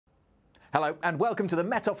Hello and welcome to the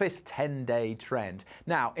Met Office 10-day trend.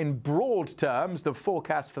 Now, in broad terms, the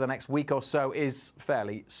forecast for the next week or so is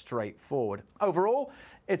fairly straightforward. Overall,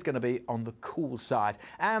 it's going to be on the cool side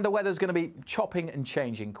and the weather's going to be chopping and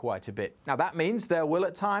changing quite a bit. Now, that means there will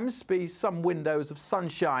at times be some windows of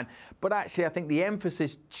sunshine, but actually I think the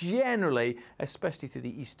emphasis generally, especially through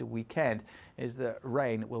the Easter weekend, is that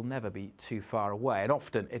rain will never be too far away and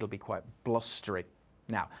often it'll be quite blustery.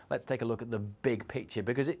 Now, let's take a look at the big picture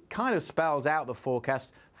because it kind of spells out the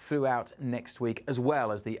forecast throughout next week as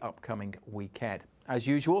well as the upcoming weekend. As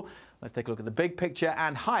usual, let's take a look at the big picture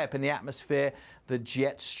and high up in the atmosphere, the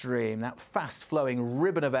jet stream, that fast-flowing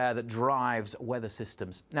ribbon of air that drives weather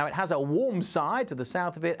systems. Now, it has a warm side to the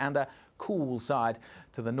south of it and a cool side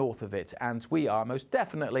to the north of it, and we are most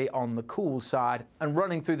definitely on the cool side and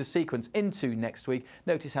running through the sequence into next week.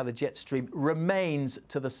 Notice how the jet stream remains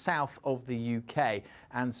to the south of the UK,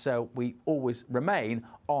 and so we always remain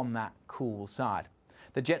on that cool side.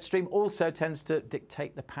 The jet stream also tends to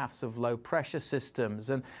dictate the paths of low pressure systems,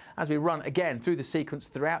 and as we run again through the sequence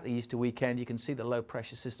throughout the Easter weekend, you can see the low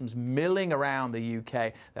pressure systems milling around the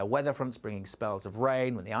UK. Their weather fronts bringing spells of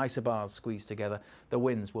rain. When the isobars squeeze together, the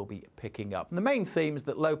winds will be picking up. And the main theme is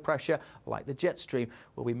that low pressure, like the jet stream,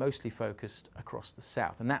 will be mostly focused across the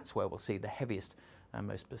south, and that's where we'll see the heaviest and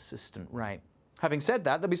most persistent rain. Having said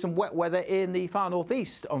that, there'll be some wet weather in the far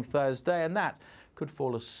northeast on Thursday, and that could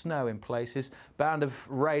fall as snow in places. Band of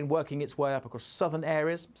rain working its way up across southern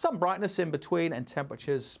areas, some brightness in between and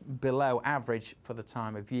temperatures below average for the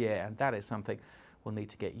time of year, and that is something we'll need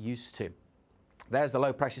to get used to. There's the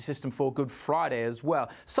low pressure system for Good Friday as well.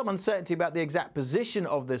 Some uncertainty about the exact position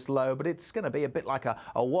of this low, but it's going to be a bit like a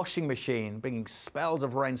washing machine, bringing spells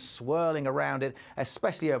of rain swirling around it,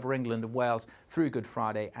 especially over England and Wales through Good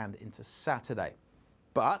Friday and into Saturday.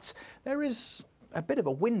 But there is a bit of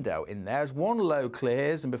a window in there as one low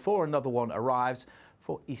clears and before another one arrives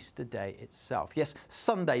for Easter Day itself. Yes,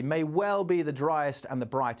 Sunday may well be the driest and the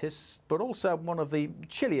brightest, but also one of the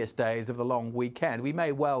chilliest days of the long weekend. We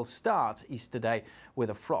may well start Easter Day with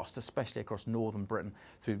a frost, especially across northern Britain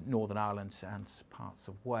through Northern Ireland and parts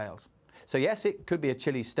of Wales. So yes, it could be a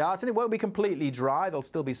chilly start and it won't be completely dry. There'll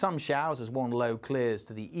still be some showers as one low clears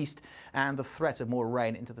to the east and the threat of more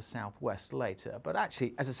rain into the southwest later. But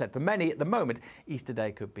actually, as I said, for many at the moment, Easter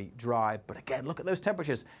Day could be dry. But again, look at those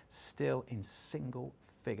temperatures, still in single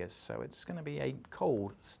figures. So it's going to be a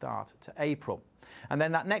cold start to April. And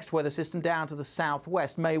then that next weather system down to the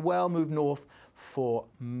southwest may well move north for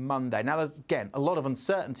Monday. Now, there's, again, a lot of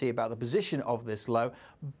uncertainty about the position of this low,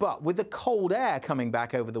 but with the cold air coming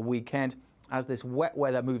back over the weekend, as this wet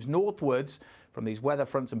weather moves northwards from these weather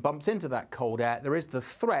fronts and bumps into that cold air, there is the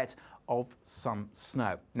threat of some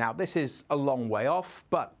snow. Now, this is a long way off,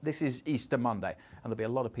 but this is Easter Monday, and there'll be a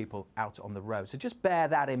lot of people out on the road. So just bear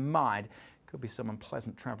that in mind. Could be some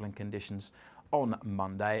unpleasant travelling conditions on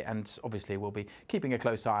Monday, and obviously we'll be keeping a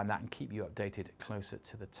close eye on that and keep you updated closer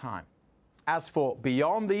to the time. As for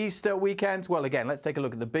beyond the Easter weekend, well, again, let's take a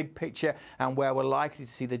look at the big picture and where we're likely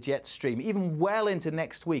to see the jet stream. Even well into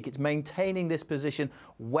next week, it's maintaining this position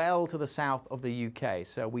well to the south of the UK.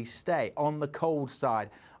 So we stay on the cold side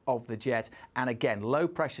of the jet. And again, low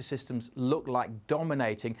pressure systems look like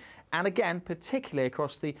dominating. And again, particularly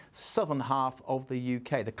across the southern half of the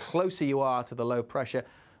UK. The closer you are to the low pressure,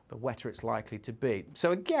 the wetter it's likely to be.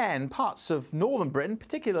 So again, parts of northern Britain,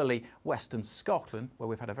 particularly western Scotland, where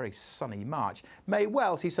we've had a very sunny March, may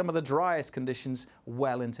well see some of the driest conditions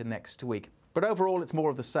well into next week. But overall, it's more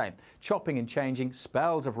of the same. Chopping and changing,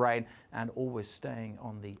 spells of rain, and always staying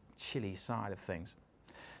on the chilly side of things.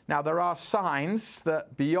 Now, there are signs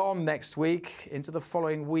that beyond next week into the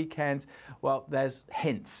following weekend, well, there's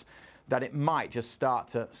hints that it might just start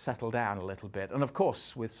to settle down a little bit. And of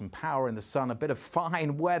course, with some power in the sun, a bit of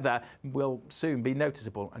fine weather will soon be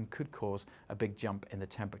noticeable and could cause a big jump in the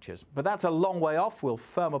temperatures. But that's a long way off. We'll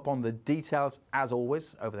firm up on the details, as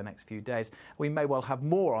always, over the next few days. We may well have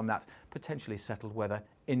more on that potentially settled weather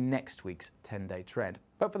in next week's 10-day trend.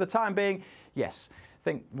 But for the time being, yes,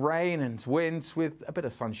 think rain and winds with a bit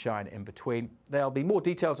of sunshine in between. There'll be more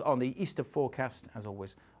details on the Easter forecast, as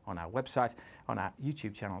always, on our website, on our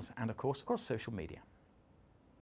YouTube channels, and of course across social media.